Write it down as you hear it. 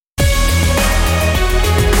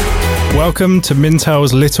Welcome to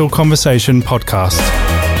Mintel's Little Conversation podcast.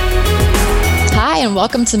 Hi, and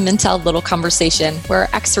welcome to Mintel Little Conversation, where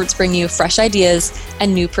experts bring you fresh ideas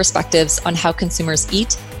and new perspectives on how consumers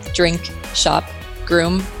eat, drink, shop,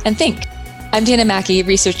 groom, and think. I'm Dana Mackey,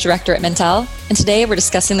 Research Director at Mintel, and today we're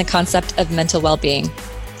discussing the concept of mental well-being.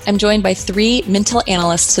 I'm joined by three Mintel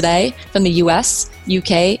analysts today from the US,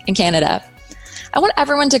 UK, and Canada. I want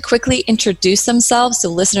everyone to quickly introduce themselves so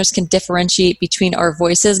listeners can differentiate between our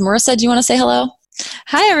voices. Marissa, do you want to say hello?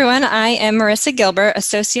 Hi, everyone. I am Marissa Gilbert,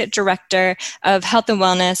 Associate Director of Health and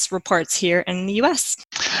Wellness Reports here in the US.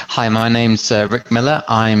 Hi, my name's Rick Miller.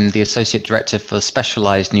 I'm the Associate Director for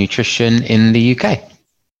Specialized Nutrition in the UK.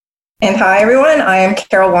 And hi, everyone. I am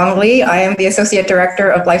Carol Wong-Lee. I am the Associate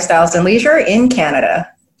Director of Lifestyles and Leisure in Canada.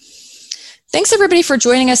 Thanks, everybody, for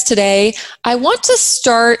joining us today. I want to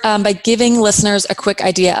start by giving listeners a quick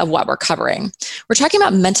idea of what we're covering. We're talking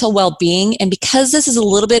about mental well-being, and because this is a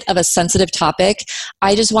little bit of a sensitive topic,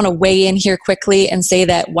 I just want to weigh in here quickly and say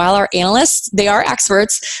that while our analysts, they are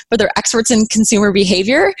experts, but they're experts in consumer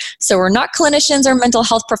behavior, so we're not clinicians or mental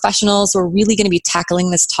health professionals. We're really going to be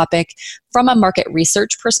tackling this topic from a market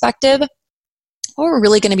research perspective. What we're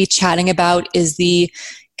really going to be chatting about is the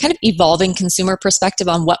kind of evolving consumer perspective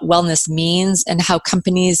on what wellness means and how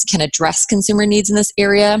companies can address consumer needs in this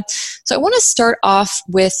area. So I want to start off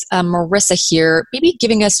with Marissa here, maybe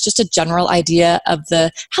giving us just a general idea of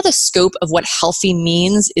how the scope of what healthy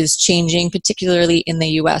means is changing, particularly in the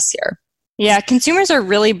US here. Yeah, consumers are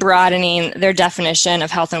really broadening their definition of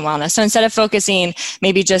health and wellness. So instead of focusing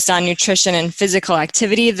maybe just on nutrition and physical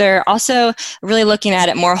activity, they're also really looking at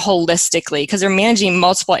it more holistically because they're managing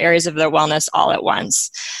multiple areas of their wellness all at once.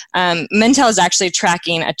 Mintel is actually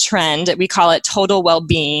tracking a trend. We call it total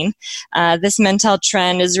well-being. This Mintel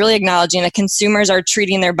trend is really acknowledging that consumers are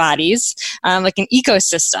treating their bodies like an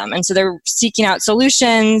ecosystem. And so they're seeking out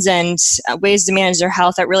solutions and ways to manage their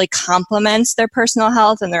health that really complements their personal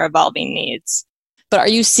health and their evolving needs. But are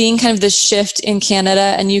you seeing kind of this shift in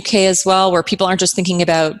Canada and UK as well, where people aren't just thinking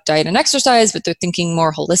about diet and exercise, but they're thinking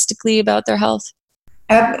more holistically about their health?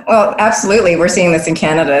 Well, absolutely. We're seeing this in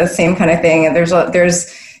Canada, same kind of thing. And there's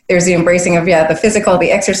the embracing of, the physical,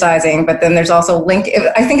 the exercising, but then there's also I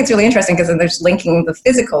think it's really interesting because then there's linking the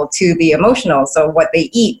physical to the emotional. So what they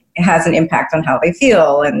eat has an impact on how they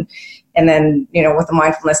feel. And then, with the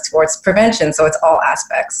mindfulness towards prevention. So it's all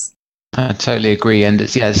aspects. I totally agree. And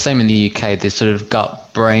it's the same in the UK. This sort of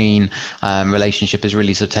gut-brain relationship has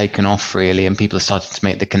really sort of taken off, really, and people are starting to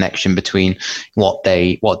make the connection between what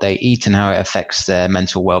they eat and how it affects their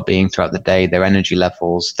mental well-being throughout the day, their energy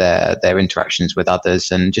levels, their interactions with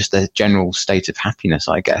others, and just their general state of happiness,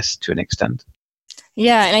 I guess, to an extent.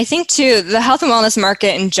 Yeah, and I think, too, the health and wellness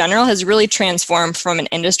market in general has really transformed from an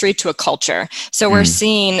industry to a culture. So we're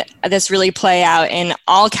seeing this really play out in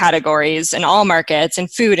all categories, in all markets, in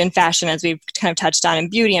food and fashion, as we've kind of touched on, in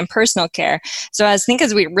beauty and personal care. So as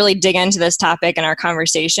we really dig into this topic in our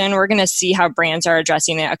conversation, we're going to see how brands are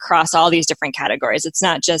addressing it across all these different categories. It's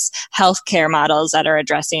not just healthcare models that are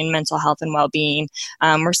addressing mental health and well-being.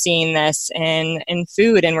 We're seeing this in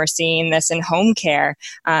food, and we're seeing this in home care.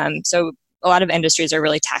 So a lot of industries are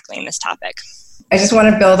really tackling this topic. I just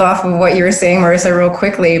want to build off of what you were saying, Marissa, real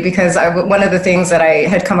quickly, because one of the things that I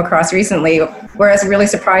had come across recently, where I was really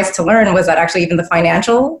surprised to learn, was that actually even the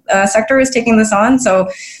financial sector is taking this on. So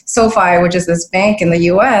SoFi, which is this bank in the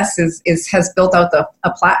US, has built out a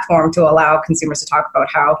platform to allow consumers to talk about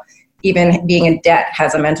how even being in debt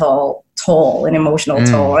has a mental toll, an emotional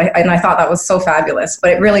toll. And I thought that was so fabulous.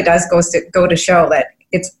 But it really does go to show that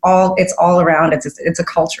it's all around. It's a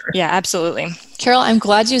culture. Yeah, absolutely. Carol, I'm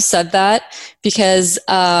glad you said that because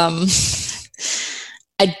I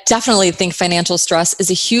definitely think financial stress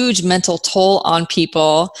is a huge mental toll on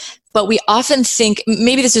people. But we often think,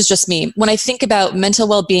 maybe this is just me, when I think about mental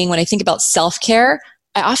well-being, when I think about self-care,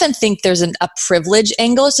 I often think there's a privilege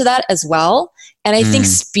angle to that as well. And I think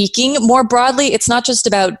speaking more broadly, it's not just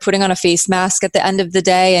about putting on a face mask at the end of the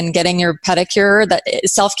day and getting your pedicure. That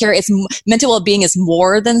self-care, mental well-being is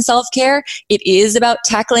more than self-care. It is about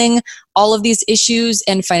tackling all of these issues,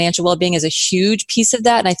 and financial well-being is a huge piece of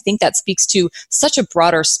that. And I think that speaks to such a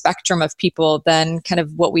broader spectrum of people than kind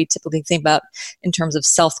of what we typically think about in terms of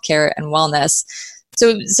self-care and wellness.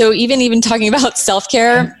 So even talking about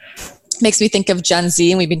self-care makes me think of Gen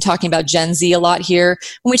Z, and we've been talking about Gen Z a lot here.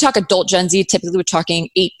 When we talk adult Gen Z, typically we're talking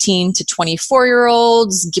 18 to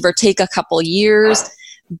 24-year-olds, give or take a couple years.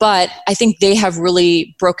 But I think they have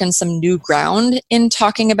really broken some new ground in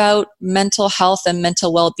talking about mental health and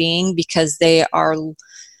mental well-being because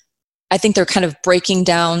I think they're kind of breaking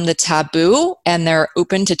down the taboo and they're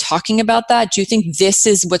open to talking about that. Do you think this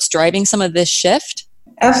is what's driving some of this shift?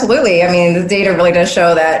 Absolutely. I mean, the data really does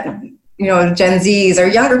show that, Gen Zs or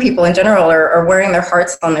younger people in general are wearing their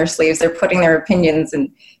hearts on their sleeves. They're putting their opinions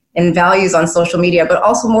and values on social media, but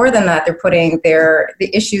also more than that, they're putting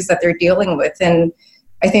the issues that they're dealing with. And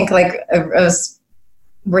I think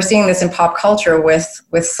we're seeing this in pop culture with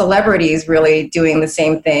celebrities really doing the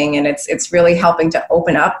same thing. And it's really helping to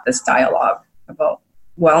open up this dialogue about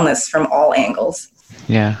wellness from all angles.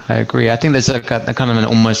 Yeah, I agree. I think there's a kind of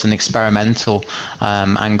almost an experimental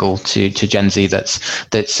angle to Gen Z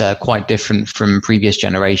that's quite different from previous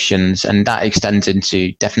generations, and that extends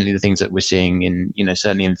into definitely the things that we're seeing in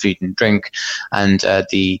certainly in food and drink, and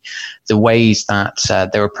the ways that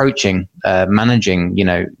they're approaching managing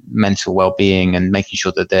mental well-being and making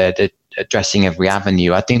sure that they're addressing every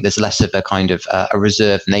avenue. I think there's less of a kind of a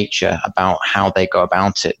reserved nature about how they go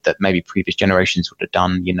about it that maybe previous generations would have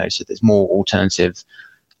done, so there's more alternative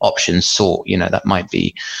options sought, that might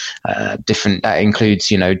be different. That includes,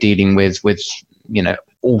 dealing with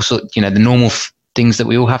all sorts, the normal things that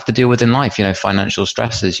we all have to deal with in life, financial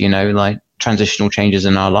stresses, like transitional changes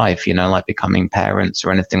in our life, like becoming parents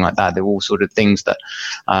or anything like that. They're all sort of things that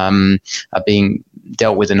are being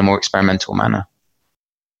dealt with in a more experimental manner.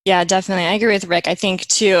 Yeah, definitely. I agree with Rick. I think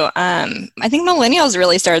too, I think millennials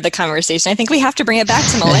really started the conversation. I think we have to bring it back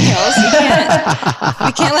to millennials.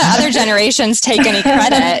 We can't let other generations take any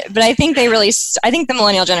credit, but I think I think the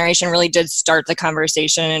millennial generation really did start the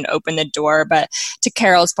conversation and open the door. But to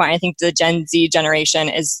Carol's point, I think the Gen Z generation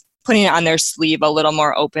is putting it on their sleeve a little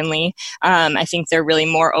more openly. I think they're really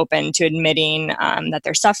more open to admitting that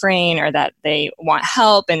they're suffering or that they want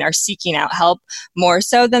help and are seeking out help more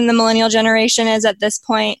so than the millennial generation is at this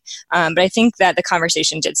point. But I think that the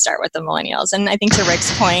conversation did start with the millennials. And I think to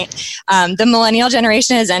Rick's point, the millennial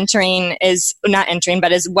generation is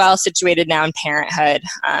well situated now in parenthood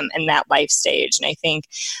and that life stage. And I think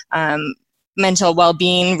mental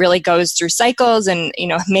well-being really goes through cycles and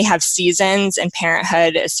may have seasons, and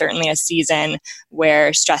parenthood is certainly a season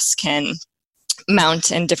where stress can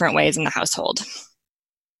mount in different ways in the household.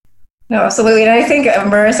 No, absolutely. And I think,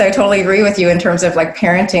 Marissa, I totally agree with you in terms of like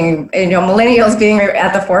parenting, millennials being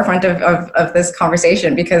at the forefront of this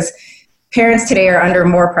conversation, because parents today are under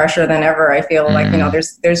more pressure than ever. I feel like,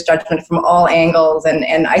 there's judgment from all angles.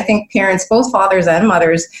 And I think parents, both fathers and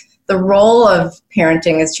mothers, the role of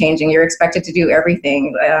parenting is changing. You're expected to do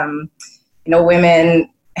everything. Women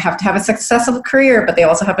have to have a successful career, but they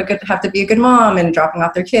also have to be a good mom and dropping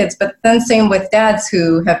off their kids. But then same with dads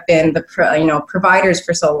who have been the providers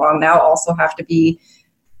for so long, now also have to be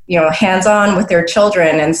hands-on with their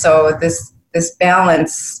children. And so this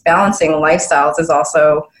balancing lifestyles is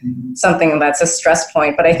also something that's a stress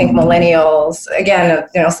point. But I think millennials, again,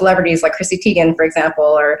 celebrities like Chrissy Teigen, for example,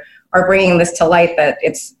 are bringing this to light, that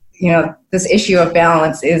it's this issue of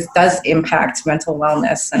balance does impact mental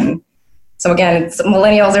wellness. And so again,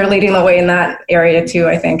 millennials are leading the way in that area too,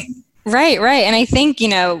 I think. Right. And I think,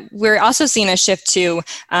 we're also seeing a shift too,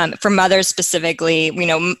 for mothers specifically.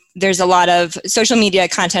 There's a lot of social media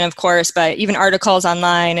content, of course, but even articles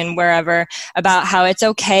online and wherever about how it's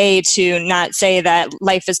okay to not say that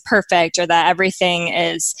life is perfect or that everything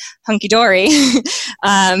is hunky-dory,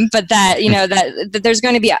 but that, that there's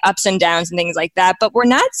going to be ups and downs and things like that. But we're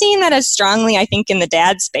not seeing that as strongly, I think, in the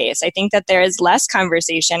dad space. I think that there is less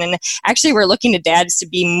conversation, and actually we're looking to dads to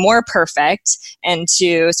be more perfect and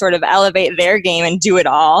to sort of elevate their game and do it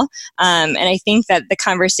all. And I think that the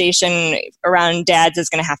conversation around dads is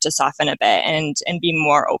going to have to soften a bit and be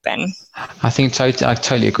more open. I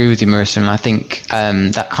totally agree with you, Marissa. And I think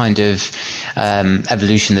that kind of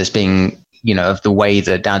evolution that's being, of the way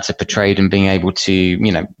that dads are portrayed and being able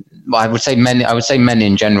to, I would say men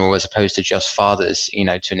in general, as opposed to just fathers, to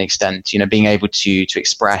an extent, being able to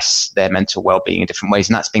express their mental well-being in different ways.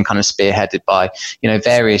 And that's been kind of spearheaded by,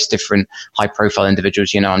 various different high profile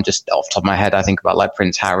individuals. I'm just off the top of my head, I think about like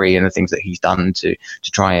Prince Harry and the things that he's done to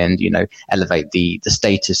try and, elevate the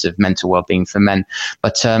status of mental well-being for men.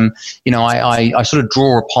 But, I sort of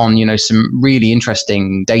draw upon, some really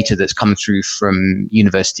interesting data that's come through from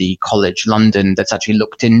University College London that's actually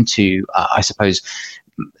looked into, I suppose,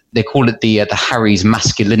 they call it the Harry's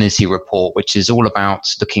Masculinity Report, which is all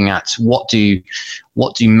about looking at what do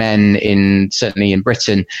men certainly in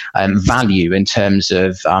Britain value in terms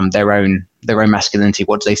of their own their own masculinity?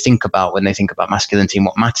 What do they think about when they think about masculinity and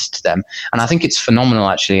what matters to them? And I think it's phenomenal,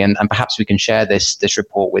 actually. And perhaps we can share this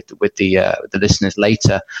report with the listeners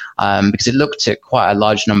later, because it looked at quite a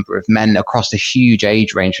large number of men across a huge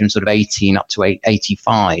age range from sort of 18 up to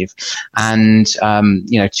 85, and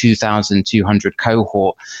 2,200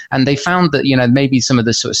 cohort. And they found that maybe some of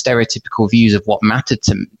the sort of stereotypical views of what mattered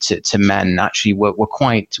to men actually were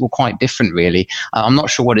quite different, really. I'm not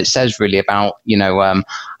sure what it says really about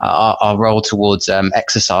our role towards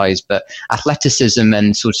exercise, but athleticism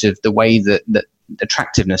and sort of the way that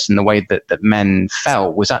attractiveness and the way that men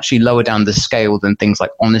felt was actually lower down the scale than things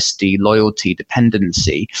like honesty, loyalty,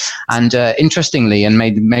 dependency. And interestingly, and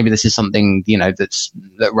maybe this is something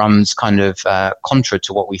that runs kind of contra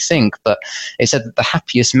to what we think, but it said that the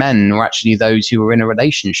happiest men were actually those who were in a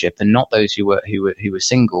relationship and not those who were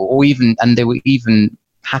single, and they were even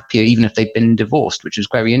happier even if they've been divorced, which is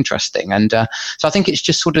very interesting. And so I think it's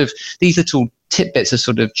just sort of these little tidbits are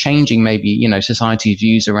sort of changing maybe society's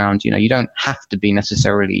views around you don't have to be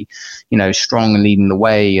necessarily strong and leading the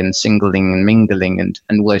way and singling and mingling and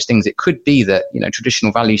all those things. It could be that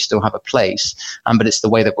traditional values still have a place, but it's the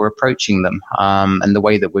way that we're approaching them, and the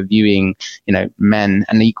way that we're viewing men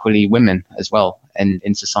and equally women as well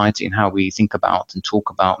in society, and how we think about and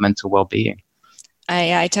talk about mental well-being.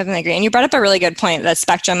 I totally agree. And you brought up a really good point, the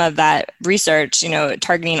spectrum of that research,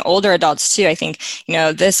 targeting older adults too. I think,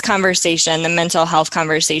 this conversation, the mental health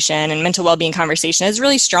conversation and mental well-being conversation is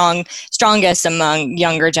really strongest among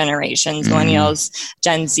younger generations, millennials,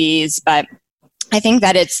 Gen Zs, but I think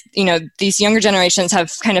that it's, these younger generations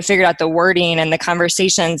have kind of figured out the wording and the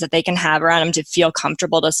conversations that they can have around them to feel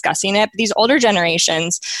comfortable discussing it. But these older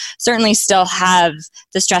generations certainly still have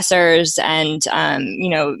the stressors and,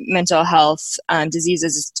 mental health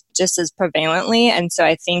diseases just as prevalently. And so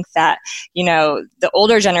I think that, the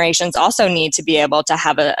older generations also need to be able to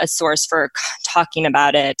have a source for talking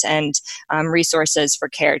about it and resources for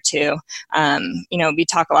care too. We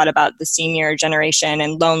talk a lot about the senior generation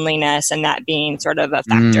and loneliness and that being sort of a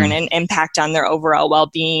factor and an impact on their overall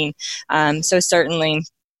well-being. So certainly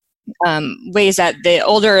ways that the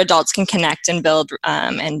older adults can connect and build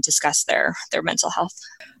and discuss their mental health.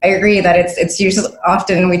 I agree that it's usually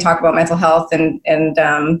often we talk about mental health and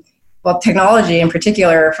technology in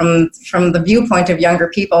particular from the viewpoint of younger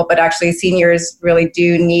people, but actually seniors really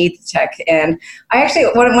do need tech. And I actually,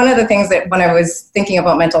 one of the things that when I was thinking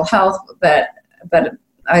about mental health that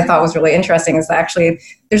I thought was really interesting is actually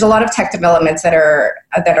there's a lot of tech developments that are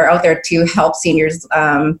out there to help seniors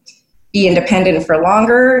be independent for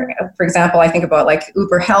longer. For example, I think about like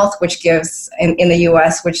Uber Health, which gives in the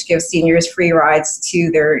US, which gives seniors free rides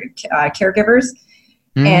to their caregivers.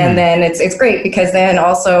 And then it's great because then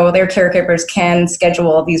also their caregivers can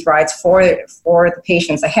schedule these rides for the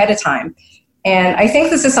patients ahead of time. And I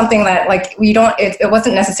think this is something that it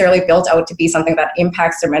wasn't necessarily built out to be something that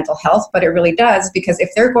impacts their mental health, but it really does, because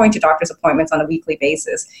if they're going to doctor's appointments on a weekly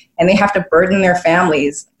basis and they have to burden their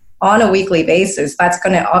families on a weekly basis, that's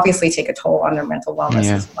going to obviously take a toll on their mental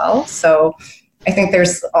wellness as well. So I think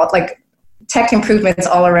there's tech improvements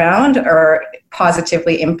all around are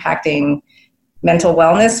positively impacting mental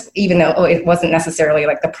wellness, even though it wasn't necessarily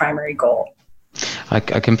the primary goal. I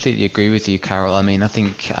completely agree with you, Carol. I mean, I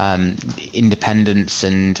think independence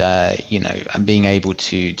and being able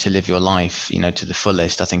to live your life to the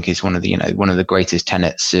fullest, I think is one of the greatest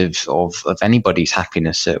tenets of anybody's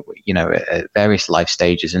happiness at various life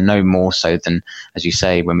stages, and no more so than, as you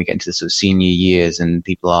say, when we get into the sort of senior years and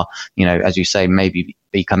people are as you say, maybe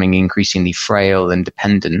becoming increasingly frail and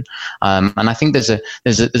dependent. And I think there's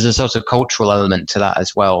a sort of cultural element to that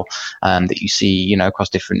as well, that you see across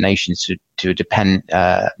different nations to depend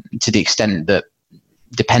to the extent that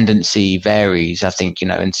dependency varies. I think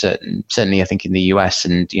and certainly I think in the US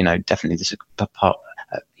and definitely this part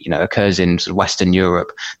occurs in sort of Western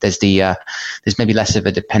Europe. There's maybe less of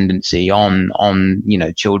a dependency on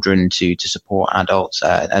children to support adults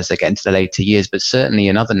as they get into the later years, but certainly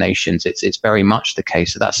in other nations it's very much the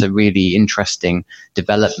case. So that's a really interesting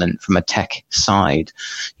development from a tech side,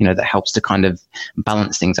 that helps to kind of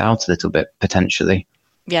balance things out a little bit potentially.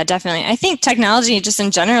 Yeah, definitely. I think technology just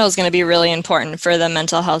in general is going to be really important for the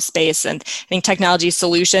mental health space. And I think technology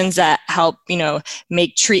solutions that help,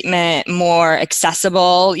 make treatment more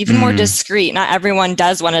accessible, even more discreet. Not everyone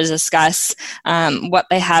does want to discuss what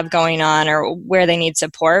they have going on or where they need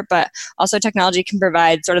support, but also technology can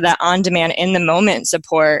provide sort of that on-demand, in-the-moment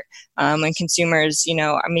support when consumers,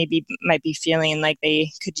 might be feeling like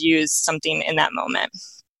they could use something in that moment.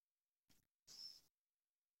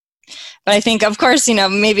 But I think, of course,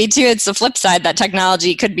 maybe too, it's the flip side that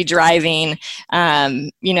technology could be driving,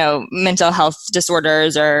 mental health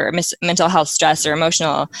disorders or mental health stress or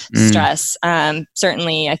emotional stress.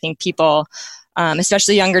 Certainly, I think people,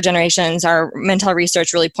 especially younger generations, our mental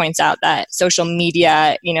research really points out that social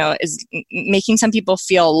media, is making some people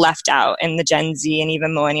feel left out in the Gen Z and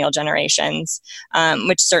even millennial generations,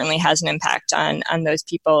 which certainly has an impact on those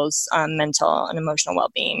people's mental and emotional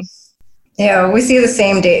well-being. Yeah, we see the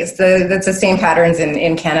same days. That's the same patterns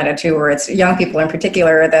in Canada too, where it's young people in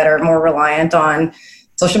particular that are more reliant on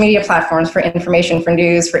social media platforms for information, for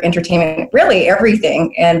news, for entertainment, really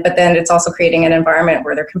everything. But then it's also creating an environment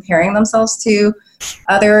where they're comparing themselves to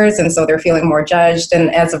others, and so they're feeling more judged,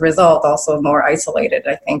 and as a result, also more isolated.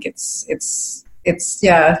 I think it's there's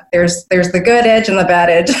the good edge and the bad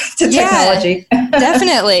edge to technology.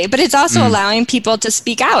 Definitely. But it's also allowing people to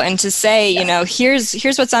speak out and to say,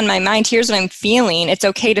 here's what's on my mind. Here's what I'm feeling. It's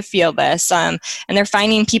okay to feel this. And they're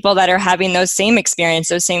finding people that are having those same experiences,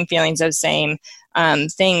 those same feelings, those same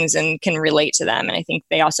things, and can relate to them. And I think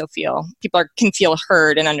they also can feel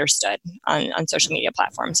heard and understood on social media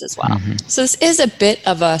platforms as well. Mm-hmm. So this is a bit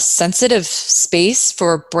of a sensitive space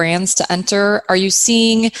for brands to enter. Are you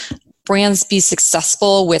seeing brands be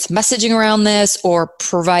successful with messaging around this or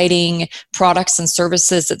providing products and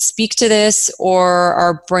services that speak to this, or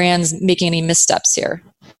are brands making any missteps here?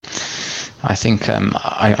 I think,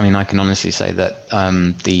 I can honestly say that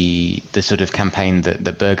the sort of campaign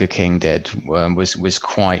that Burger King did was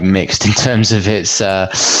quite mixed in terms of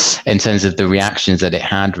in terms of the reactions that it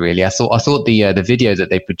had. Really, I thought the video that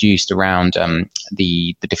they produced around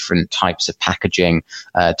the different types of packaging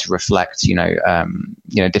to reflect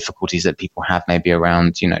difficulties that people have maybe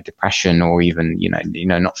around depression or even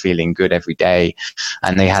not feeling good every day,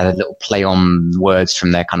 and they had a little play on words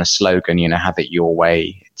from their kind of slogan, have it your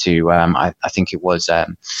way. To I think it was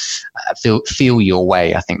feel your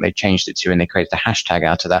way. I think they changed it to, and they created a hashtag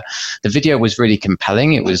out of that. The video was really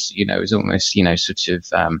compelling. It was it was almost sort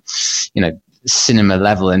of cinema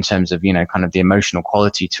level in terms of kind of the emotional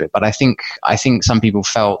quality to it. But I think some people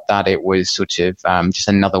felt that it was sort of just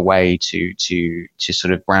another way to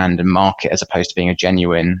sort of brand and market, as opposed to being a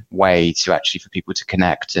genuine way to actually for people to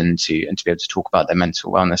connect and to be able to talk about their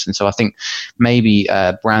mental wellness. And so I think maybe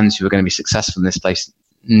brands who are going to be successful in this place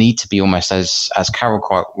need to be almost, as Carol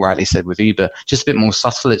quite rightly said with Uber, just a bit more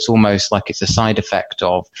subtle. It's almost like it's a side effect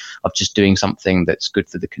of just doing something that's good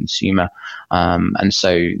for the consumer. And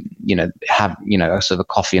so, have, a sort of a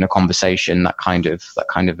coffee and a conversation, that kind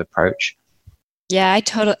of approach. Yeah,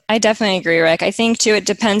 I definitely agree, Rick. I think too, it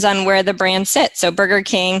depends on where the brand sits. So Burger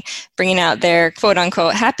King bringing out their quote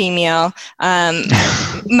unquote Happy Meal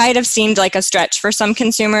might have seemed like a stretch for some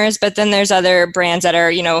consumers, but then there's other brands that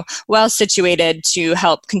are, well situated to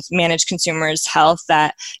help manage consumers' health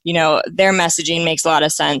that, their messaging makes a lot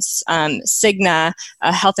of sense. Cigna,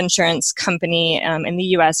 a health insurance company in the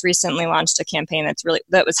US, recently launched a campaign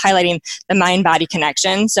that was highlighting the mind-body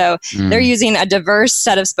connection. So they're using a diverse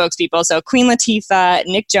set of spokespeople. So Queen Latifah,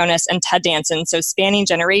 Nick Jonas, and Ted Danson. So spanning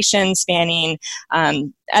generations, spanning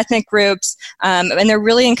ethnic groups. And they're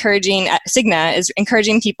really Cigna is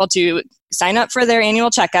encouraging people to sign up for their annual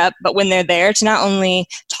checkup, but when they're there, to not only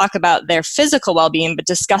talk about their physical well-being, but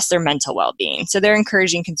discuss their mental well-being. So they're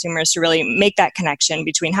encouraging consumers to really make that connection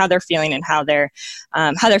between how they're feeling and how they're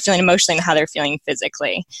feeling emotionally and how they're feeling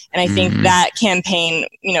physically. And I think that campaign,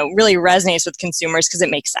 really resonates with consumers because it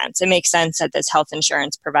makes sense. It makes sense that this health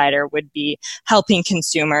insurance provider would be helping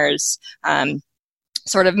consumers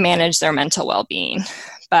sort of manage their mental well-being.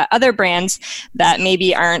 But other brands that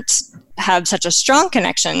maybe have such a strong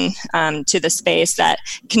connection to the space that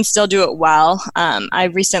can still do it well. I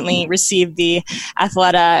recently received the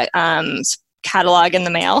Athleta catalog in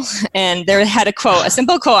the mail, and there had a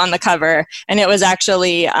simple quote on the cover, and it was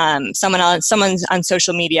actually someone on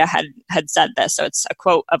social media had said this. So it's a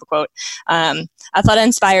quote of a quote. Athleta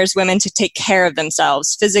inspires women to take care of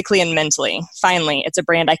themselves physically and mentally. Finally, it's a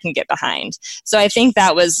brand I can get behind. So I think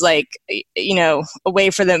that was a way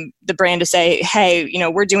for the brand to say, hey,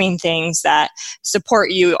 we're doing things that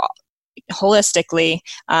support you holistically,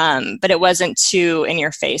 but it wasn't too in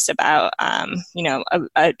your face about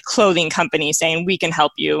a clothing company saying we can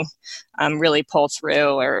help you really pull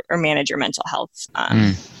through or manage your mental health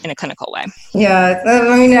in a clinical way. Yeah,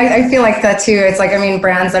 I feel like that too. It's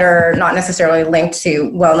brands that are not necessarily linked to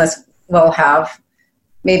wellness will have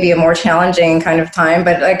maybe a more challenging kind of time,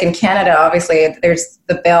 but like in Canada, obviously there's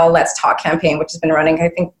the Bell Let's Talk campaign, which has been running, I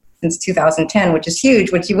think, since 2010, which is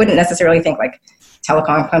huge, which you wouldn't necessarily think like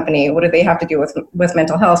telecom company, what do they have to do with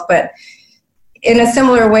mental health? But in a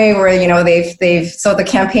similar way where, they've so the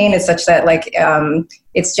campaign is such that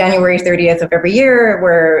it's January 30th of every year,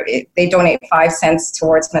 where they donate 5 cents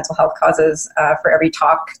towards mental health causes for every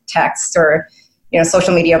talk, text, or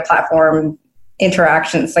social media platform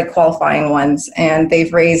interactions, like qualifying ones. And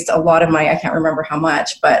they've raised a lot of money. I can't remember how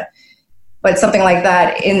much, but something like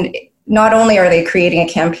that. In not only are they creating a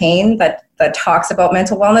campaign that talks about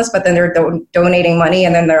mental wellness, but then they're donating money,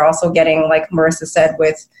 and then they're also getting, like Marissa said,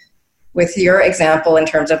 with your example, in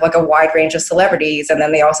terms of like a wide range of celebrities, and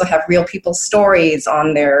then they also have real people's stories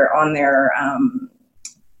on their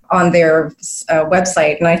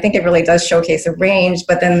website. And I think it really does showcase a range,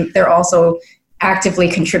 but then they're also actively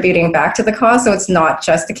contributing back to the cause. So it's not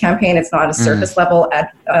just a campaign, it's not a surface level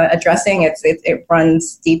addressing, it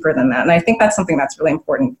runs deeper than that. And I think that's something that's really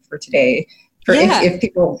important for today, if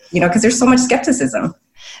people, because there's so much skepticism.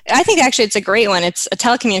 I think actually it's a great one. It's a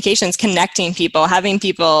telecommunications, connecting people, having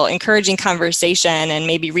people, encouraging conversation, and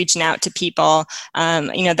maybe reaching out to people.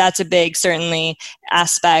 That's a big, certainly,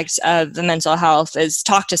 aspect of the mental health, is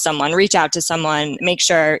talk to someone, reach out to someone, make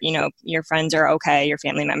sure, your friends are okay, your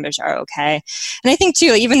family members are okay. And I think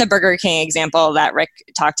too, even the Burger King example that Rick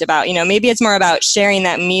talked about, maybe it's more about sharing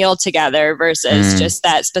that meal together versus just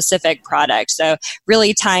that specific product. So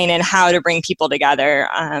really tying in how to bring people together,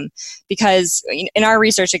 because in our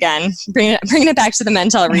research, again, bringing it back to the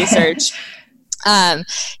mental research,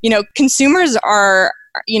 consumers are,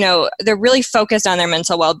 they're really focused on their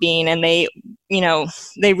mental well-being, and they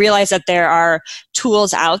realize that there are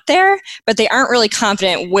tools out there, but they aren't really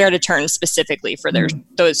confident where to turn specifically for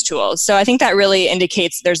those tools. So I think that really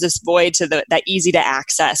indicates there's this void to that easy to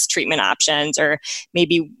access treatment options, or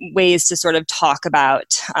maybe ways to sort of talk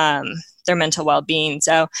about their mental well-being.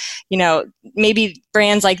 So, maybe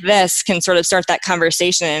brands like this can sort of start that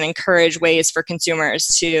conversation and encourage ways for consumers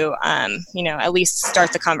to, at least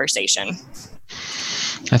start the conversation.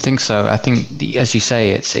 I think so. I think, as you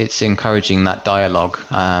say, it's encouraging that dialogue,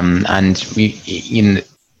 and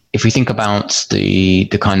if we think about the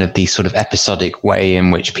kind of the sort of episodic way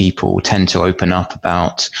in which people tend to open up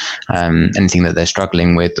about anything that they're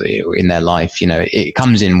struggling with in their life, it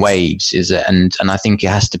comes in waves, is it? And I think it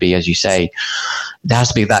has to be, as you say, there has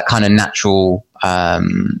to be that kind of natural,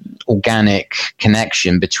 organic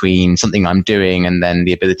connection between something I'm doing and then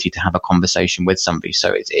the ability to have a conversation with somebody.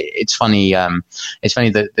 So it's funny. It's funny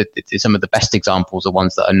that some of the best examples are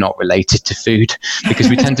ones that are not related to food, because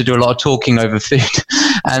we tend to do a lot of talking over food,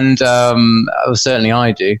 and certainly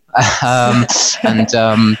I do. And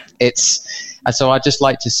so I'd just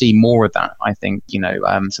like to see more of that. I think,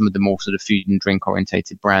 some of the more sort of food and drink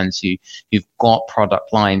orientated brands who've got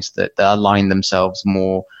product lines that align themselves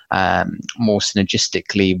more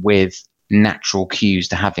synergistically with natural cues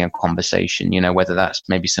to having a conversation, whether that's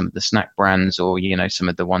maybe some of the snack brands, or, some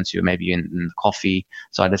of the ones who are maybe in the coffee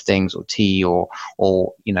side of things, or tea, or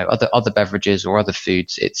other beverages or other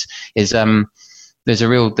foods. There's a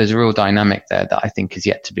real dynamic there that I think is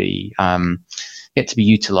yet to be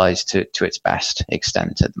utilized to its best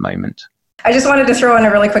extent at the moment. I just wanted to throw in a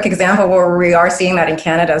really quick example where we are seeing that in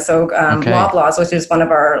Canada. So Loblaws, which is one of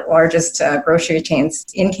our largest grocery chains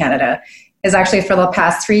in Canada, is actually, for the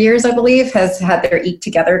past 3 years, I believe, has had their Eat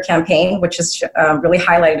Together campaign, which has really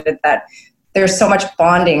highlighted that there's so much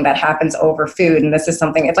bonding that happens over food. And this is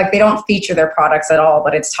something, it's like they don't feature their products at all,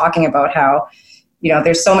 but it's talking about how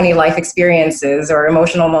there's so many life experiences or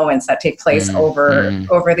emotional moments that take place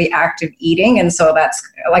over the act of eating. And so that's,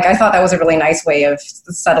 like, I thought that was a really nice way of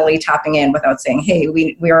subtly tapping in without saying, hey,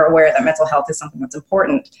 we are aware that mental health is something that's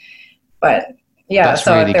important. But yeah, that's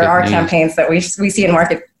so really there are campaigns that we see in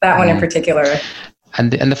market, that one in particular.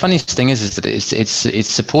 And the funniest thing is that it's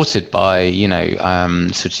supported by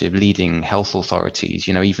sort of leading health authorities.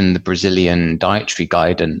 Even the Brazilian dietary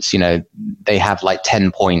guidance. They have like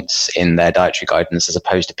 10 points in their dietary guidance as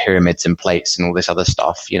opposed to pyramids and plates and all this other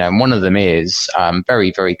stuff. And one of them is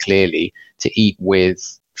very, very clearly to eat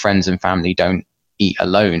with friends and family. Don't eat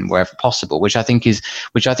alone wherever possible, which I think is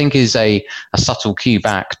a subtle cue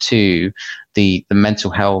back to the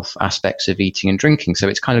mental health aspects of eating and drinking. So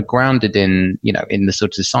it's kind of grounded in the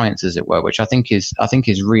sort of science, as it were, which I think is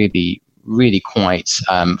really, really quite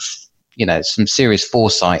some serious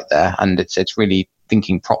foresight there, and it's really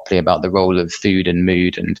thinking properly about the role of food and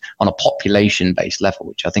mood, and on a population-based level,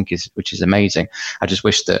 which I think is amazing. I just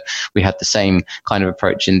wish that we had the same kind of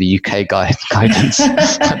approach in the UK guidance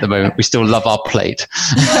at the moment. We still love our plate.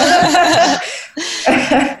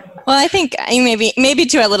 Well, I think maybe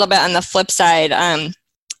too, a little bit on the flip side,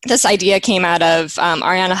 this idea came out of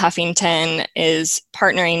Arianna Huffington is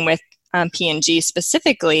partnering with P&G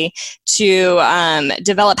specifically to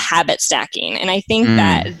develop habit stacking. And I think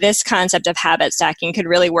that this concept of habit stacking could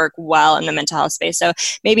really work well in the mental health space. So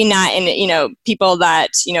maybe not in, people that,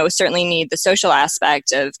 certainly need the social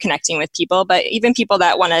aspect of connecting with people, but even people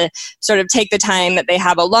that want to sort of take the time that they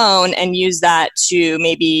have alone and use that to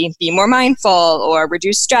maybe be more mindful or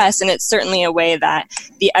reduce stress. And it's certainly a way that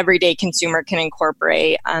the everyday consumer can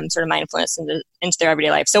incorporate sort of mindfulness into their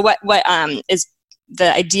everyday life. So what is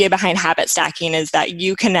the idea behind habit stacking is that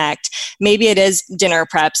you connect, maybe it is dinner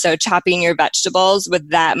prep, so chopping your vegetables with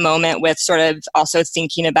that moment with sort of also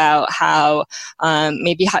thinking about how,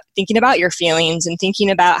 thinking about your feelings and thinking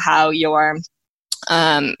about how you're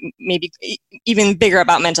maybe even bigger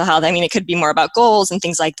about mental health. I mean, it could be more about goals and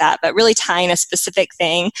things like that, but really tying a specific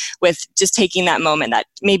thing with just taking that moment, that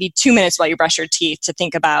maybe 2 minutes while you brush your teeth to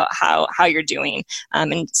think about how you're doing,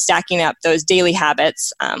 and stacking up those daily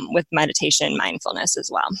habits with meditation and mindfulness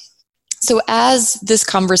as well. So as this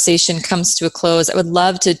conversation comes to a close, I would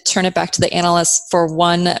love to turn it back to the analysts for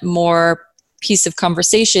one more piece of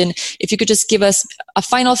conversation. If you could just give us a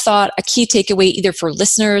final thought, a key takeaway, either for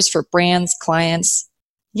listeners, for brands, clients.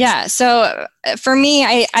 Yeah. So for me,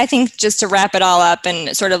 I think just to wrap it all up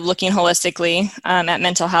and sort of looking holistically at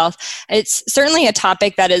mental health, it's certainly a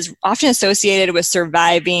topic that is often associated with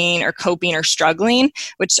surviving or coping or struggling,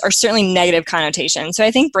 which are certainly negative connotations. So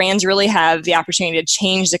I think brands really have the opportunity to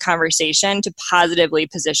change the conversation to positively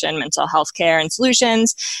position mental health care and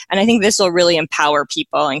solutions. And I think this will really empower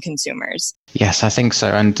people and consumers. Yes, I think so.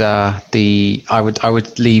 And I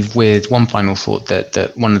would leave with one final thought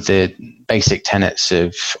that one of the basic tenets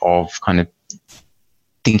of kind of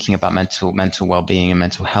thinking about mental well-being and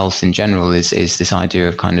mental health in general is this idea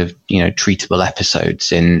of kind of treatable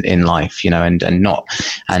episodes in life, and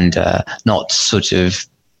not sort of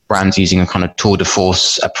brands using a kind of tour de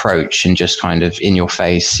force approach and just kind of in your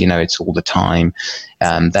face, it's all the time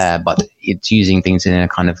there, but it's using things in a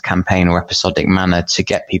kind of campaign or episodic manner to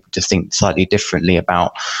get people to think slightly differently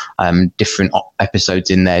about different episodes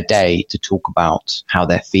in their day, to talk about how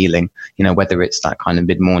they're feeling, whether it's that kind of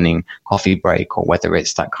mid-morning coffee break or whether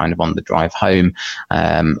it's that kind of on the drive home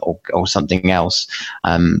or something else.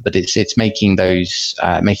 But it's making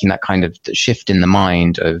making that kind of shift in the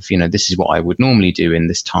mind of, this is what I would normally do in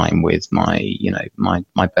this time with my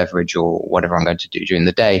beverage or whatever I'm going to do during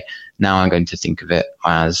the day. Now I'm going to think of it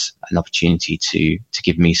as an opportunity to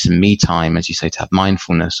give me some me time, as you say, to have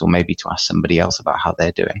mindfulness, or maybe to ask somebody else about how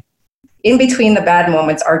they're doing. In between the bad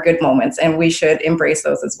moments are good moments, and we should embrace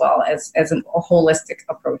those as well as a holistic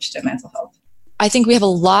approach to mental health. I think we have a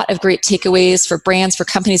lot of great takeaways for brands, for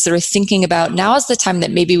companies that are thinking about now is the time that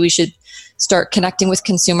maybe we should start connecting with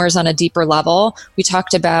consumers on a deeper level. We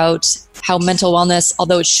talked about how mental wellness,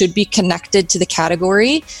 although it should be connected to the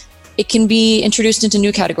category, it can be introduced into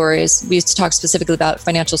new categories. We used to talk specifically about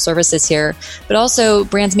financial services here, but also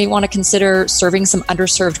brands may want to consider serving some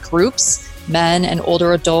underserved groups, men and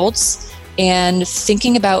older adults, and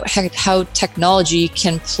thinking about how technology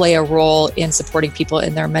can play a role in supporting people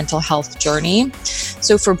in their mental health journey.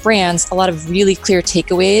 So for brands, a lot of really clear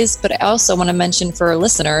takeaways, but I also want to mention for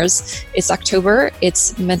listeners, it's October,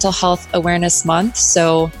 it's Mental Health Awareness Month,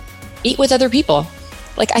 so eat with other people.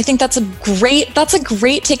 I think that's a great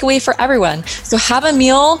takeaway for everyone. So have a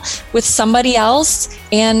meal with somebody else.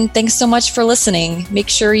 And thanks so much for listening. Make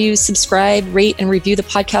sure you subscribe, rate, and review the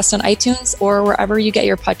podcast on iTunes or wherever you get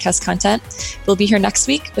your podcast content. We'll be here next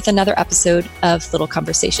week with another episode of Little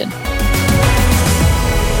Conversation.